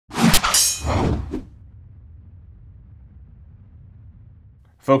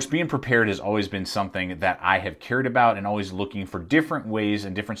Folks, being prepared has always been something that I have cared about and always looking for different ways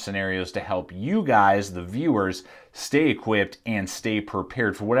and different scenarios to help you guys, the viewers, stay equipped and stay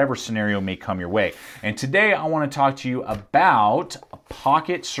prepared for whatever scenario may come your way. And today I want to talk to you about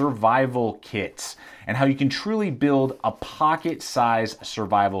pocket survival kits and how you can truly build a pocket-size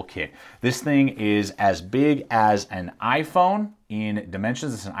survival kit. This thing is as big as an iPhone in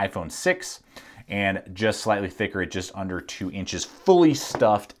dimensions. It's an iPhone 6. And just slightly thicker at just under 2 inches, fully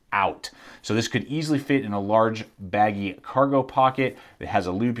stuffed out. So this could easily fit in a large baggy cargo pocket. It has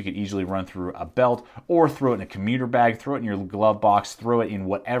a loop you could easily run through a belt or throw it in a commuter bag, throw it in your glove box, throw it in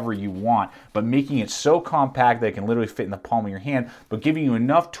whatever you want, but making it so compact that it can literally fit in the palm of your hand, but giving you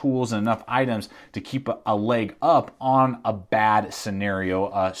enough tools and enough items to keep a leg up on a bad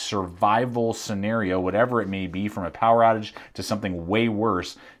scenario, a survival scenario, whatever it may be, from a power outage to something way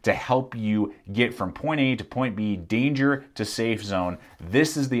worse, to help you get from point A to point B, danger to safe zone.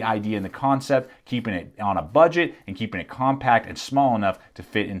 This is the idea and the concept, keeping it on a budget and keeping it compact and small enough to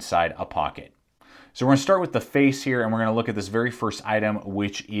fit inside a pocket. So we're going to start with the face here, and we're going to look at this very first item,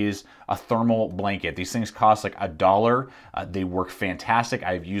 which is a thermal blanket. These things cost like $1. They work fantastic.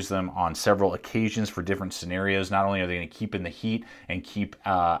 I've used them on several occasions for different scenarios. Not only are they going to keep in the heat and keep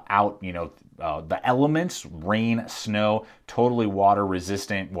out, the elements, rain, snow, totally water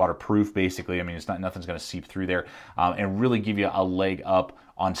resistant, waterproof basically. I mean, nothing's going to seep through there, and really give you a leg up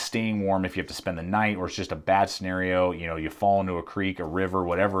on staying warm if you have to spend the night, or it's just a bad scenario, you fall into a creek, a river,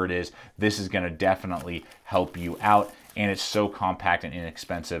 whatever it is. This is going to definitely help you out, and it's so compact and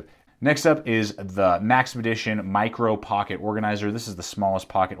inexpensive. Next up is the Maxim Edition Micro Pocket Organizer. This is the smallest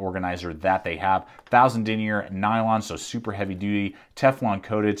pocket organizer that they have. 1000 denier nylon, so super heavy duty, Teflon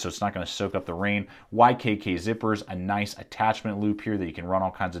coated, so it's not going to soak up the rain. YKK zippers, a nice attachment loop here that you can run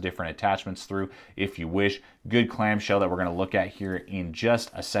all kinds of different attachments through if you wish. Good clamshell that we're going to look at here in just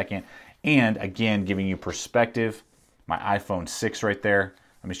a second. And again, giving you perspective, my iPhone 6 right there.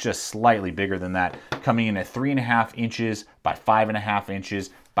 I mean, it's just slightly bigger than that, coming in at 3.5 inches by 5.5 inches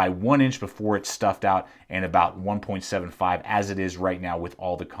by 1 inch before it's stuffed out, and about 1.75 as it is right now with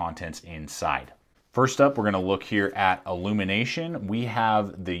all the contents inside. First up, we're going to look here at illumination. We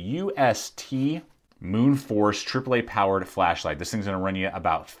have the UST Moonforce AAA powered flashlight. This thing's going to run you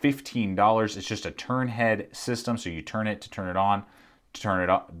about $15. It's just a turn head system, so you turn it to turn it on, to turn it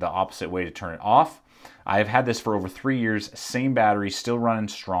up the opposite way to turn it off. I've had this for over 3 years, same battery, still running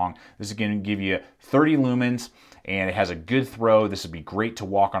strong. This is going to give you 30 lumens, and it has a good throw. This would be great to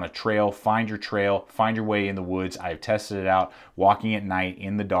walk on a trail, find your way in the woods. I've tested it out walking at night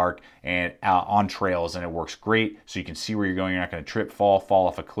in the dark and on trails, and it works great. So you can see where you're going. You're not going to trip, fall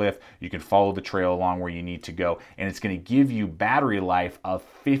off a cliff. You can follow the trail along where you need to go, and it's going to give you battery life of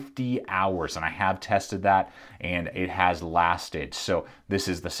 50 hours, and I have tested that, and it has lasted. So this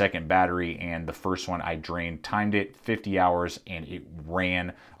is the second battery, and the first one I drained, timed it 50 hours, and it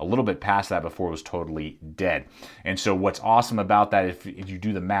ran a little bit past that before it was totally dead. And so what's awesome about that, if you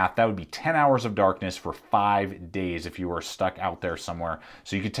do the math, that would be 10 hours of darkness for 5 days if you were stuck out there somewhere.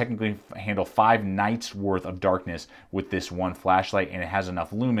 So you could technically handle 5 nights worth of darkness with this one flashlight, and it has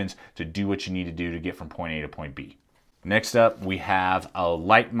enough lumens to do what you need to do to get from point A to point B. Next up, we have a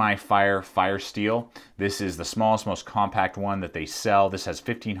Light My Fire Fire Steel. This is the smallest, most compact one that they sell. This has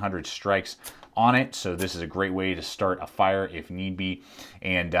 1,500 strikes on it, so this is a great way to start a fire if need be.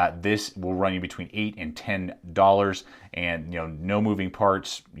 And this will run you between $8 and $10, and no moving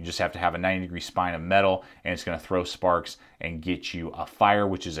parts. You just have to have a 90-degree spine of metal, and it's going to throw sparks and get you a fire,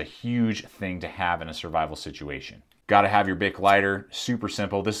 which is a huge thing to have in a survival situation. Got to have your Bic lighter. Super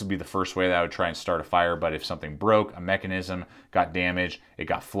simple. This would be the first way that I would try and start a fire, but if something broke, a mechanism got damaged, it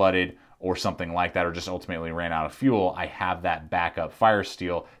got flooded, or something like that, or just ultimately ran out of fuel, I have that backup fire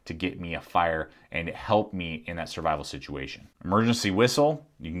steel to get me a fire and help me in that survival situation. Emergency whistle.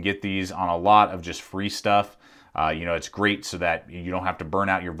 You can get these on a lot of just free stuff. It's great so that you don't have to burn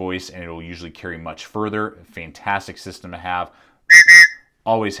out your voice, and it will usually carry much further. Fantastic system to have.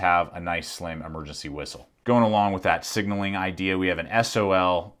 Always have a nice slim emergency whistle. Going along with that signaling idea, we have an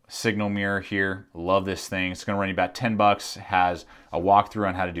SOL signal mirror here. Love this thing. It's going to run you about 10 bucks. Has a walkthrough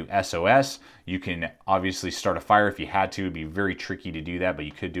on how to do SOS. You can obviously start a fire if you had to. It'd be very tricky to do that, but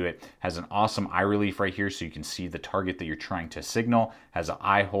you could do it. Has an awesome eye relief right here so you can see the target that you're trying to signal. Has an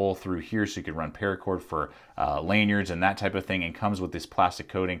eye hole through here so you can run paracord for lanyards and that type of thing, and comes with this plastic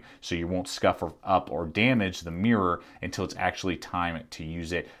coating so you won't scuff up or damage the mirror until it's actually time to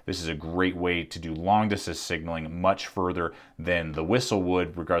use it. This is a great way to do long distance signaling much further than the whistle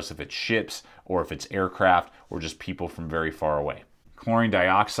would, regardless if it's ships or if it's aircraft or just people from very far away. Chlorine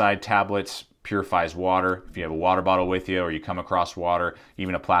dioxide tablets, purifies water. If you have a water bottle with you or you come across water,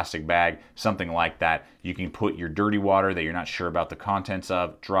 even a plastic bag, something like that, you can put your dirty water that you're not sure about the contents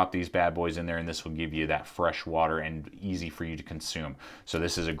of, drop these bad boys in there, and this will give you that fresh water and easy for you to consume. So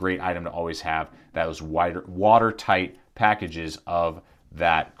this is a great item to always have, those watertight packages of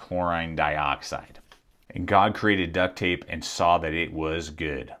that chlorine dioxide. And God created duct tape and saw that it was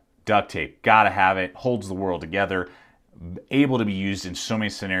good. Duct tape, gotta have it, holds the world together, able to be used in so many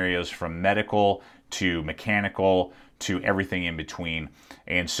scenarios, from medical to mechanical to everything in between.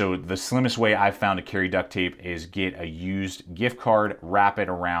 And so the slimmest way I've found to carry duct tape is get a used gift card, wrap it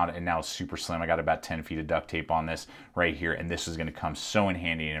around, and now it's super slim. I got about 10 feet of duct tape on this right here, and this is gonna come so in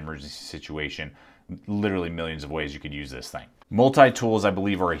handy in an emergency situation. Literally millions of ways you could use this thing. Multi-tools, I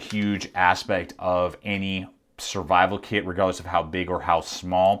believe, are a huge aspect of any survival kit, regardless of how big or how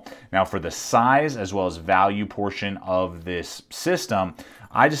small. Now, for the size as well as value portion of this system,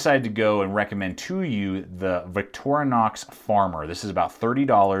 I decided to go and recommend to you the Victorinox Farmer. This is about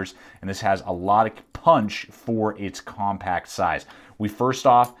 $30, and this has a lot of punch for its compact size. We first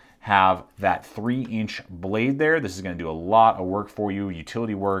off have that 3-inch blade there. This is going to do a lot of work for you,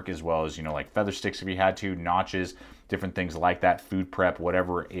 utility work, as well as, you know, like feather sticks if you had to, notches, different things like that, food prep,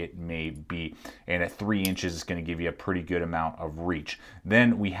 whatever it may be. And at 3 inches, it's going to give you a pretty good amount of reach.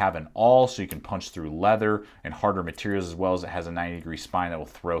 Then we have an awl, so you can punch through leather and harder materials, as well as it has a 90-degree spine that will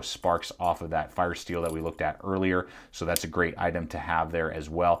throw sparks off of that fire steel that we looked at earlier. So that's a great item to have there as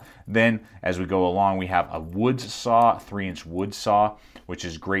well. Then as we go along, we have a wood saw, 3-inch wood saw, which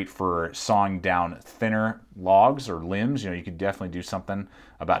is great for sawing down thinner logs or limbs. You know, you could definitely do something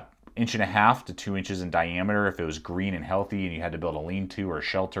about 1.5 to 2 inches in diameter. If it was green and healthy and you had to build a lean-to or a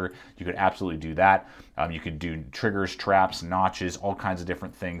shelter, you could absolutely do that. You could do triggers, traps, notches, all kinds of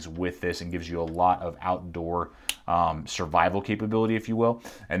different things with this, and gives you a lot of outdoor survival capability, if you will.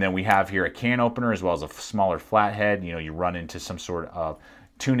 And then we have here a can opener as well as a smaller flathead. You know, you run into some sort of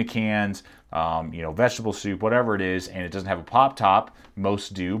tuna cans, you know, vegetable soup, whatever it is, and it doesn't have a pop top.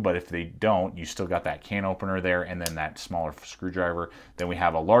 Most do, but if they don't, you still got that can opener there, and then that smaller screwdriver. Then we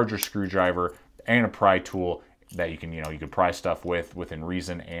have a larger screwdriver and a pry tool that you can, you know, you can pry stuff with within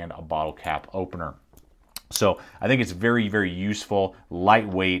reason, and a bottle cap opener. So I think it's very, very useful,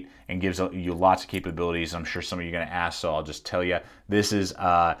 lightweight, and gives you lots of capabilities. I'm sure some of you are going to ask, so I'll just tell you. This is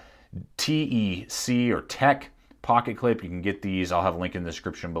TEC or Tech pocket clip. You can get these. I'll have a link in the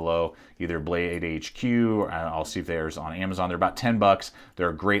description below, either BLADEHQ, or I'll see if there's on Amazon. They're about 10 bucks. They're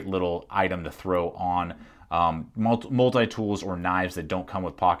a great little item to throw on multi-tools or knives that don't come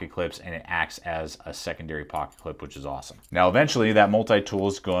with pocket clips, and it acts as a secondary pocket clip, which is awesome. Now, eventually that multi-tool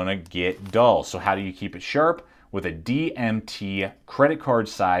is gonna get dull. So how do you keep it sharp? With a DMT credit card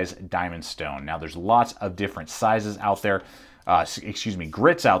size diamond stone. Now, there's lots of different sizes out there.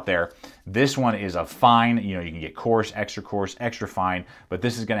 Grits out there. This one is a fine, you know, you can get coarse, extra fine, but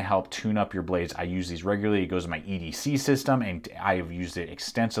this is going to help tune up your blades. I use these regularly. It goes in my EDC system, and I have used it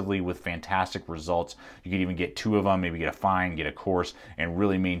extensively with fantastic results. You can even get 2 of them, maybe get a fine, get a coarse, and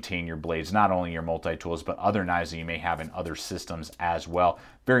really maintain your blades, not only your multi-tools, but other knives that you may have in other systems as well.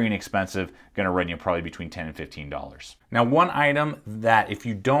 Very inexpensive, going to run you probably between $10 and $15. Now, one item that if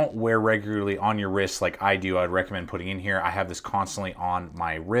you don't wear regularly on your wrist like I do, I'd recommend putting in here. I have this constantly on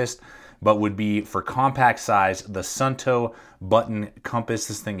my wrist, but would be for compact size, the Sunto button compass.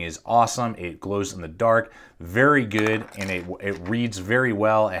 This thing is awesome. It glows in the dark, very good, and it reads very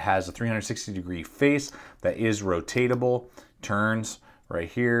well. It has a 360-degree face that is rotatable, turns right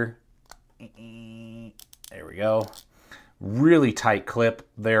here. There we go. Really tight clip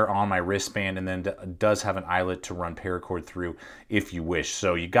there on my wristband, and then does have an eyelet to run paracord through if you wish.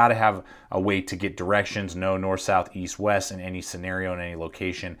 So you got to have a way to get directions, know north, south, east, west in any scenario, in any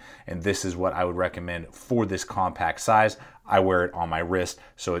location, and this is what I would recommend for this compact size. I wear it on my wrist,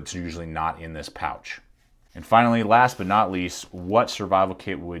 so it's usually not in this pouch. And finally, last but not least, what survival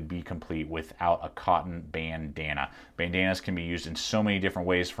kit would be complete without a cotton bandana? Bandanas can be used in so many different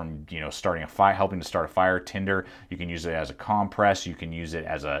ways, from, you know, starting a fire, helping to start a fire, tinder. You can use it as a compress. You can use it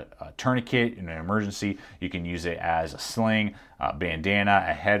as a tourniquet in an emergency. You can use it as a sling, a bandana,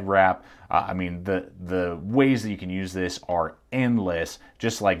 a head wrap. I mean, the ways that you can use this are endless,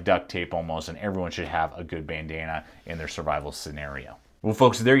 just like duct tape almost, and everyone should have a good bandana in their survival scenario. Well,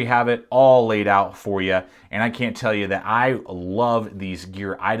 folks, there you have it, all laid out for you. And I can't tell you that I love these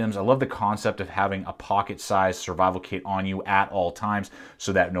gear items. I love the concept of having a pocket-sized survival kit on you at all times,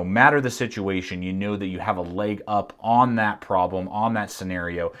 so that no matter the situation, you know that you have a leg up on that problem, on that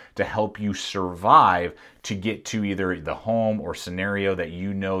scenario, to help you survive to get to either the home or scenario that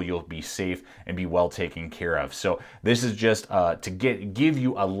you know you'll be safe and be well taken care of. So this is just to give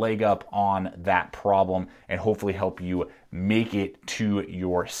you a leg up on that problem and hopefully help you make it to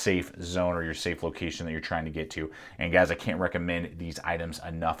your safe zone or your safe location that you're trying to get to. And guys, I can't recommend these items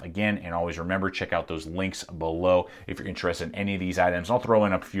enough. Again, and always remember, check out those links below if you're interested in any of these items. I'll throw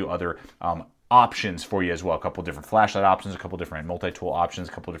in a few other options for you as well. A couple different flashlight options, a couple different multi-tool options,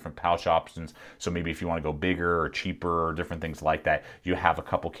 a couple different pouch options. So maybe if you want to go bigger or cheaper or different things like that, you have a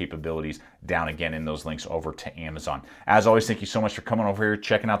couple capabilities down again in those links over to Amazon. As always, thank you so much for coming over here,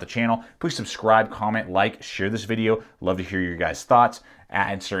 checking out the channel. Please subscribe, comment, like, share this video. Love to hear your guys' thoughts.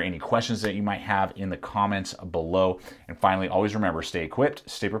 Answer any questions that you might have in the comments below. And finally, always remember, stay equipped,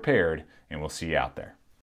 stay prepared, and we'll see you out there.